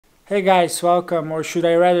Hey guys, welcome, or should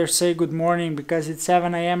I rather say good morning, because it's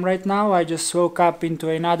 7 AM right now. I just woke up into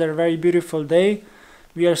another very beautiful day.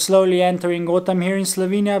 We are slowly entering autumn here in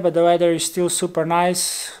Slovenia, but the weather is still super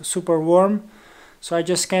nice, super warm. So I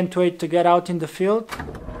just can't wait to get out in the field.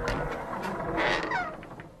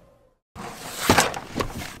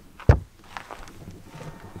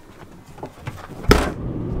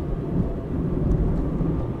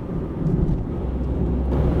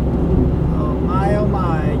 Oh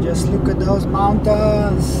my, just look at those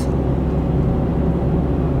mountains.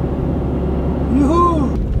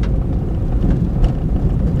 Yoo-hoo!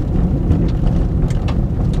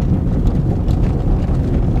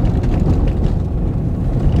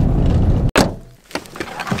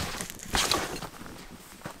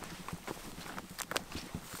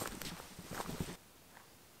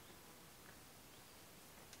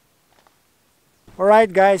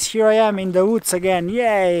 Alright guys, here I am in the woods again,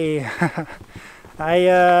 yay! I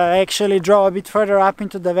actually drove a bit further up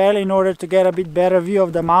into the valley in order to get a bit better view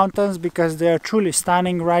of the mountains, because they are truly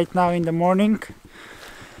stunning right now in the morning.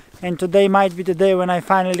 And today might be the day when I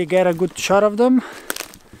finally get a good shot of them.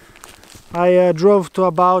 I drove to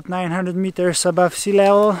about 900 meters above sea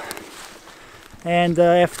level, and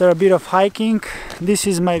after a bit of hiking, this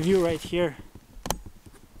is my view right here.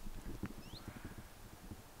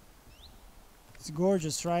 It's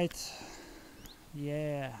gorgeous, right?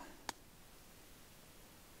 Yeah.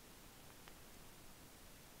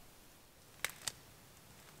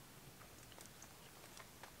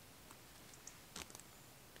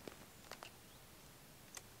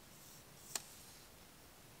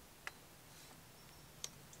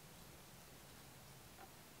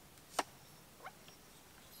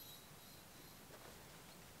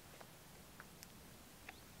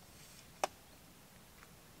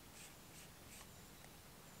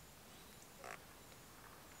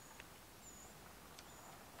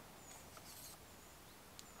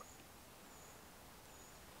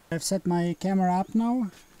 I've set my camera up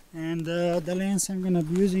now, and the lens I'm gonna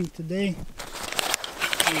be using today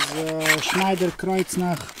is Schneider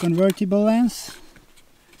Kreuznach convertible lens.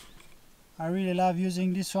 I really love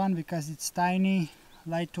using this one because it's tiny,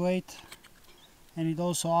 lightweight, and it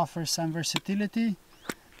also offers some versatility,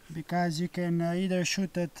 because you can either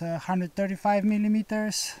shoot at 135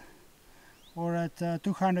 millimeters or at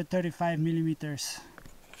 235 millimeters.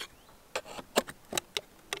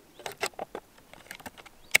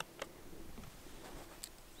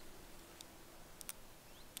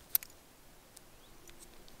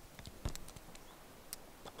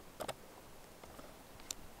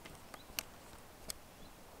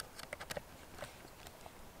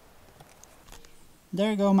 There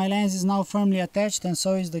you go, my lens is now firmly attached, and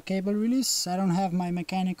so is the cable release. I don't have my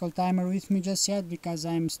mechanical timer with me just yet because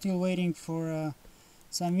I'm still waiting for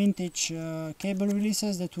some vintage cable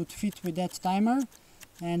releases that would fit with that timer,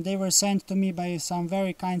 and they were sent to me by some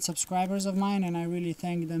very kind subscribers of mine, and I really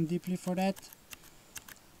thank them deeply for that.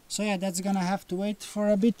 So yeah, that's gonna have to wait for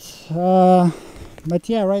a bit, but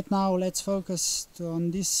yeah, right now let's focus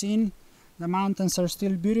on this scene. The mountains are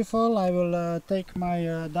still beautiful. I will take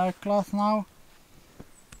my dark cloth now,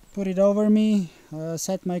 put it over me,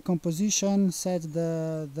 set my composition, set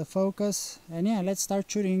the focus, and yeah, let's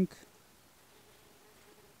start shooting.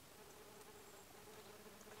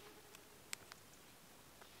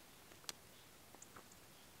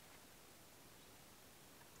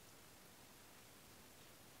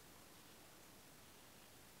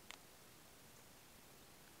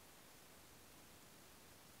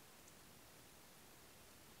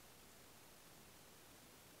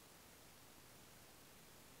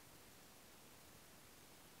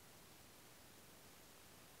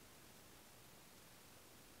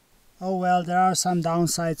 Oh well, there are some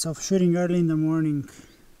downsides of shooting early in the morning.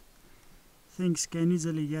 Things can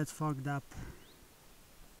easily get fogged up.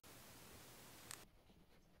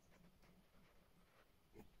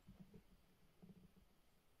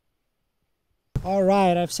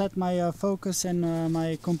 Alright, I've set my focus and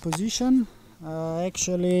my composition.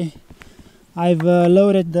 Actually, I've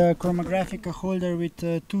loaded the Chromographica holder with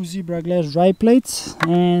two zebra glass dry plates,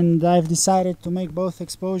 and I've decided to make both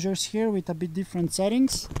exposures here with a bit different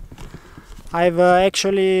settings. I've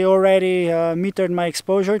actually already metered my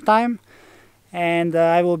exposure time, and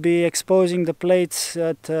I will be exposing the plates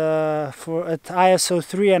at ISO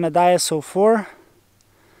 3 and at ISO 4.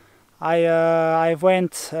 I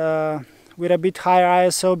went with a bit higher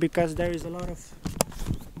ISO because there is a lot of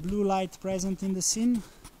blue light present in the scene.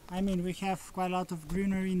 I mean, we have quite a lot of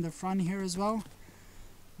greenery in the front here as well,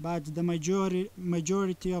 but the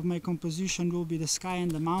majority of my composition will be the sky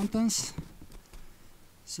and the mountains.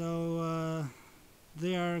 So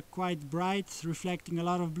they are quite bright, reflecting a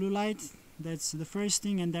lot of blue light. That's the first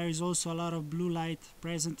thing, and there is also a lot of blue light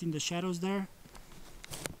present in the shadows there.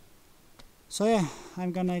 So yeah,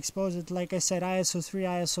 I'm gonna expose it, like I said, ISO 3,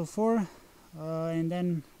 ISO 4, and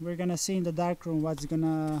then we're gonna see in the darkroom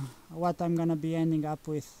what I'm gonna be ending up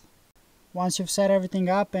with. Once you've set everything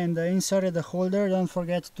up and inserted the holder, don't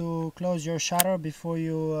forget to close your shutter before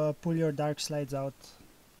you pull your dark slides out.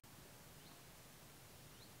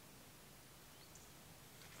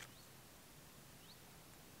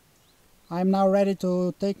 I'm now ready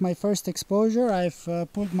to take my first exposure. I've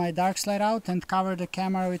pulled my dark slide out and covered the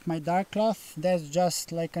camera with my dark cloth. That's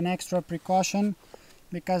just like an extra precaution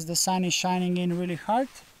because the sun is shining in really hard.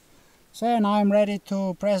 So yeah, now I'm ready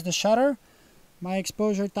to press the shutter. My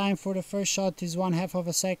exposure time for the first shot is 1/2 of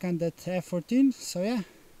a second at f14. So yeah,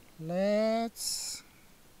 let's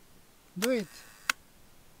do it.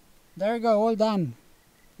 There you go, all done.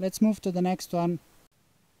 Let's move to the next one.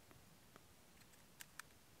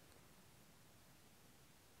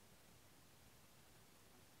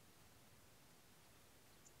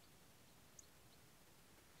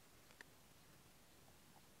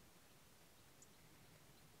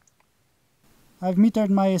 I've metered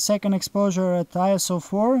my second exposure at ISO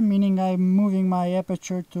 4, meaning I'm moving my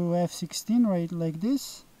aperture to f16, right like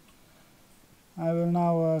this. I will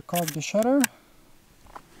now cock the shutter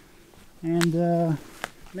and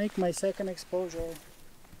make my second exposure.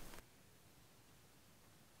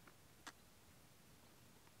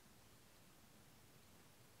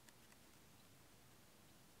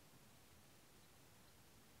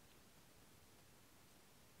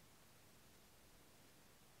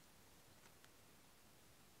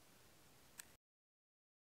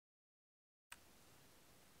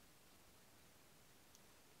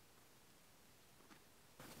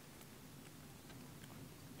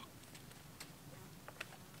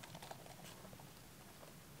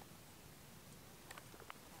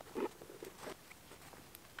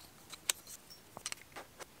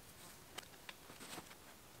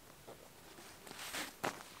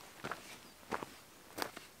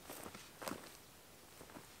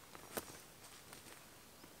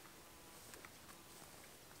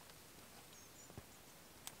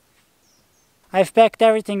 I've packed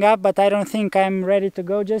everything up, but I don't think I'm ready to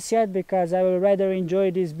go just yet because I will rather enjoy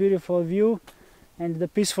this beautiful view and the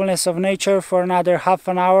peacefulness of nature for another half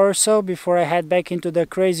an hour or so before I head back into the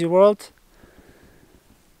crazy world.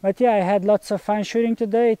 But yeah, I had lots of fun shooting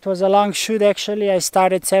today. It was a long shoot actually. I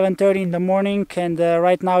started 7:30 in the morning and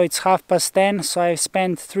right now it's 10:30, so I've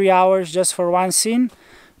spent 3 hours just for one scene.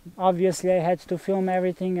 Obviously I had to film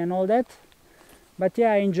everything and all that. But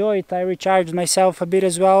yeah, I enjoyed it. I recharged myself a bit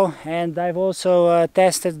as well, and I've also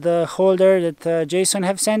tested the holder that Jason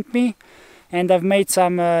have sent me, and I've made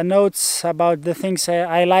some notes about the things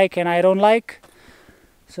I like and I don't like.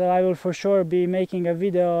 So I will for sure be making a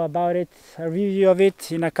video about it, a review of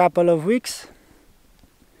it in a couple of weeks.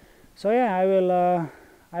 So yeah,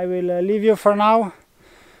 I will leave you for now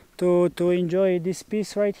to enjoy this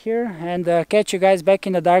piece right here, and catch you guys back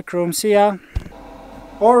in the darkroom. See ya!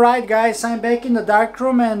 Alright guys, I'm back in the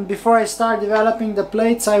darkroom, and before I start developing the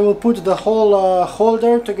plates I will put the whole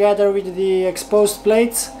holder together with the exposed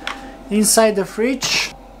plates inside the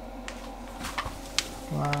fridge.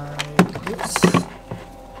 Like this.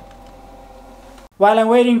 While I'm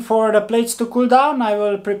waiting for the plates to cool down, I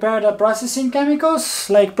will prepare the processing chemicals.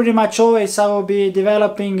 Like pretty much always, I will be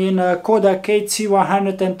developing in Kodak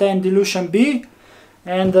HC110 Dilution B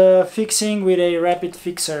and fixing with a rapid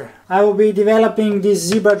fixer. I will be developing these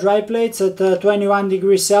zebra dry plates at 21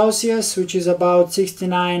 degrees Celsius, which is about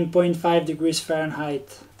 69.5 degrees Fahrenheit.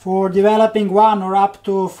 For developing 1 or up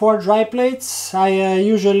to 4 dry plates, I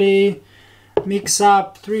usually mix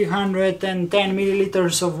up 310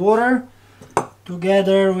 milliliters of water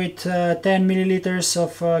together with 10 milliliters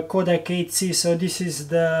of Kodak 8C. So this is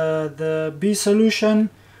the B solution,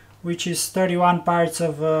 which is 31 parts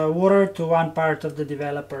of water to 1 part of the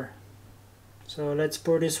developer. So let's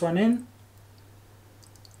pour this one in.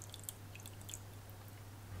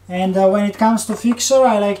 And when it comes to fixer,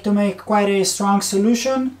 I like to make quite a strong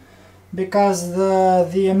solution because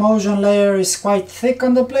the emulsion layer is quite thick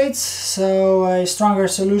on the plates, so a stronger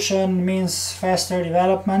solution means faster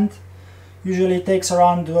development. Usually takes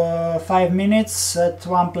around 5 minutes at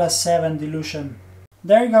 1+7 dilution.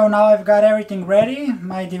 There you go, now I've got everything ready,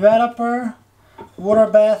 my developer, water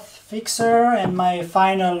bath, fixer and my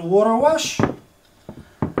final water wash.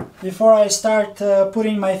 Before I start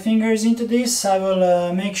putting my fingers into this, I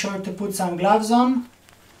will make sure to put some gloves on,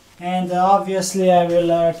 and obviously I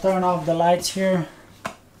will turn off the lights here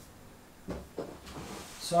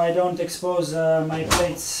so I don't expose my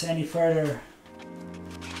plates any further.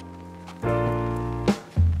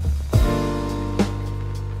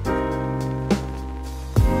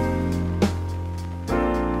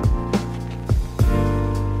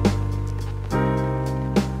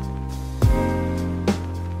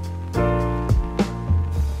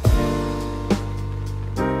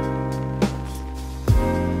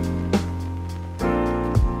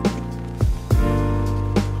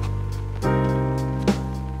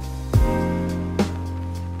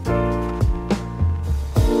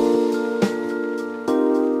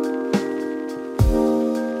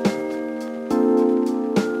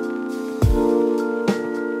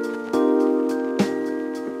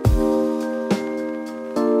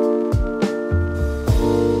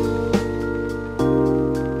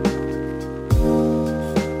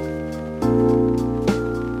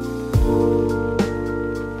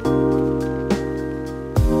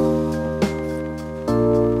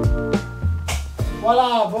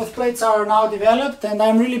 plates are now developed and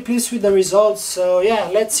I'm really pleased with the results. So yeah,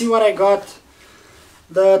 let's see what I got.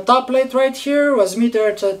 The top plate right here was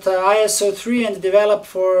metered at ISO 3 and developed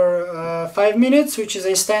for 5 minutes, which is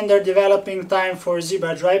a standard developing time for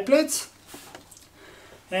zebra dry plates.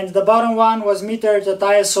 And the bottom one was metered at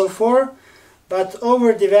ISO 4, but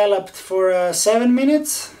overdeveloped for 7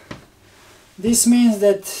 minutes. This means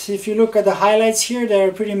that if you look at the highlights here,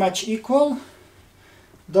 they're pretty much equal.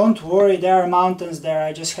 Don't worry, there are mountains there.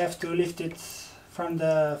 I just have to lift it from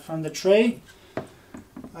the tray.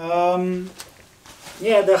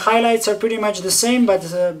 Yeah, the highlights are pretty much the same, but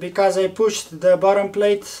because I pushed the bottom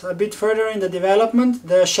plate a bit further in the development,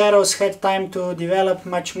 the shadows had time to develop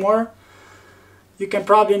much more. You can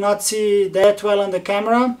probably not see that well on the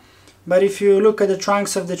camera, but if you look at the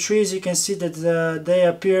trunks of the trees, you can see that they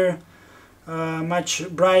appear much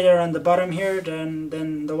brighter on the bottom here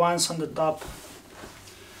than the ones on the top.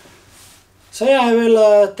 So yeah, I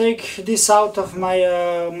will take this out of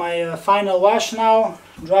my final wash now,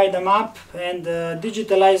 dry them up and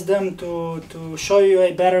digitalize them to show you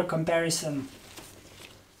a better comparison.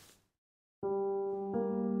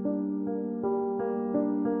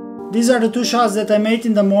 These are the two shots that I made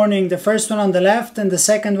in the morning, the first one on the left and the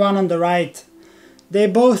second one on the right. They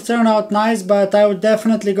both turn out nice, but I would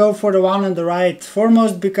definitely go for the one on the right,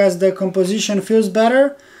 foremost because the composition feels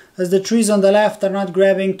better, as the trees on the left are not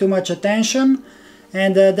grabbing too much attention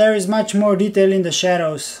and there is much more detail in the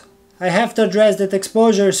shadows. I have to address that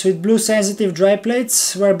exposures with blue sensitive dry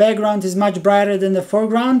plates, where background is much brighter than the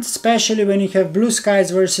foreground, especially when you have blue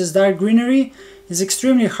skies versus dark greenery, is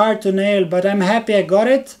extremely hard to nail, but I'm happy I got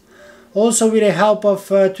it. Also with the help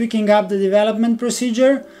of tweaking up the development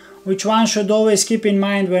procedure, which one should always keep in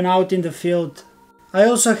mind when out in the field. I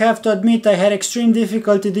also have to admit I had extreme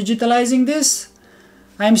difficulty digitalizing this.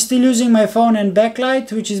 I'm still using my phone and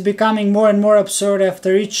backlight, which is becoming more and more absurd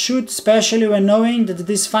after each shoot, especially when knowing that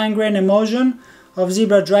this fine-grained emulsion of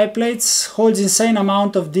zebra dry plates holds insane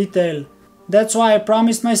amount of detail. That's why I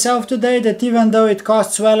promised myself today that even though it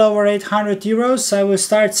costs well over 800 euros, I will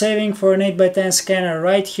start saving for an 8x10 scanner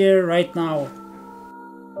right here, right now.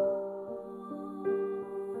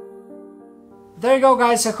 There you go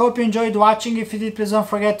guys, I hope you enjoyed watching. If you did, please don't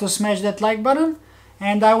forget to smash that like button.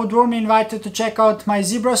 And I would warmly invite you to check out my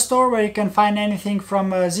Zebra store, where you can find anything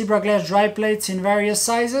from zebra glass dry plates in various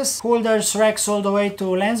sizes, holders, racks, all the way to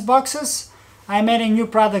lens boxes. I'm adding new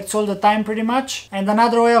products all the time pretty much. And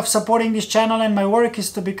another way of supporting this channel and my work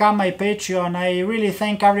is to become my Patreon. I really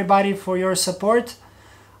thank everybody for your support.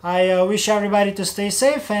 I wish everybody to stay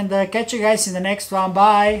safe and catch you guys in the next one.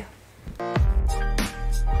 Bye!